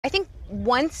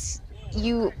once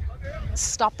you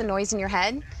stop the noise in your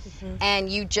head and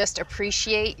you just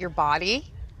appreciate your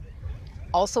body,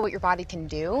 also what your body can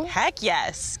do. Heck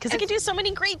yes, because it can do so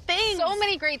many great things. So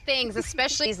many great things,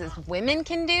 especially as women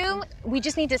can do. We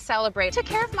just need to celebrate. I took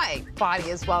care of my body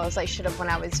as well as I should have when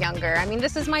I was younger. I mean,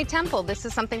 this is my temple. This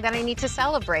is something that I need to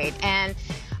celebrate. And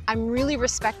I'm really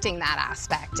respecting that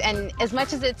aspect. And as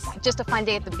much as it's just a fun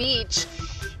day at the beach,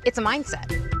 it's a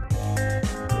mindset.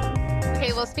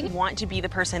 Okay, well, speaking, Want to be the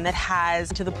person that has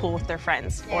to the pool with their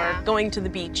friends or going to the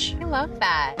beach. I love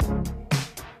that.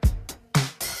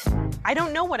 I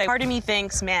don't know part of me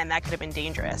thinks, man, that could have been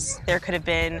dangerous. There could have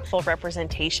been full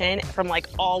representation from like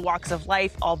all walks of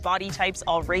life, all body types,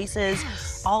 all races,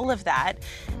 all of that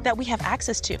we have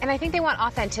access to. And I think they want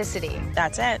authenticity.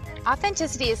 That's it.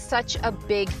 Authenticity is such a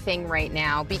big thing right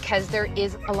now because there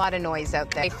is a lot of noise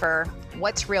out there for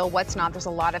what's real, what's not. There's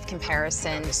a lot of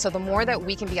comparison. So the more that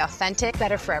we can be authentic,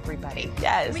 better for everybody.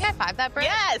 Yes. Can we high five that, Brett?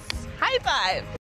 Yes. High five.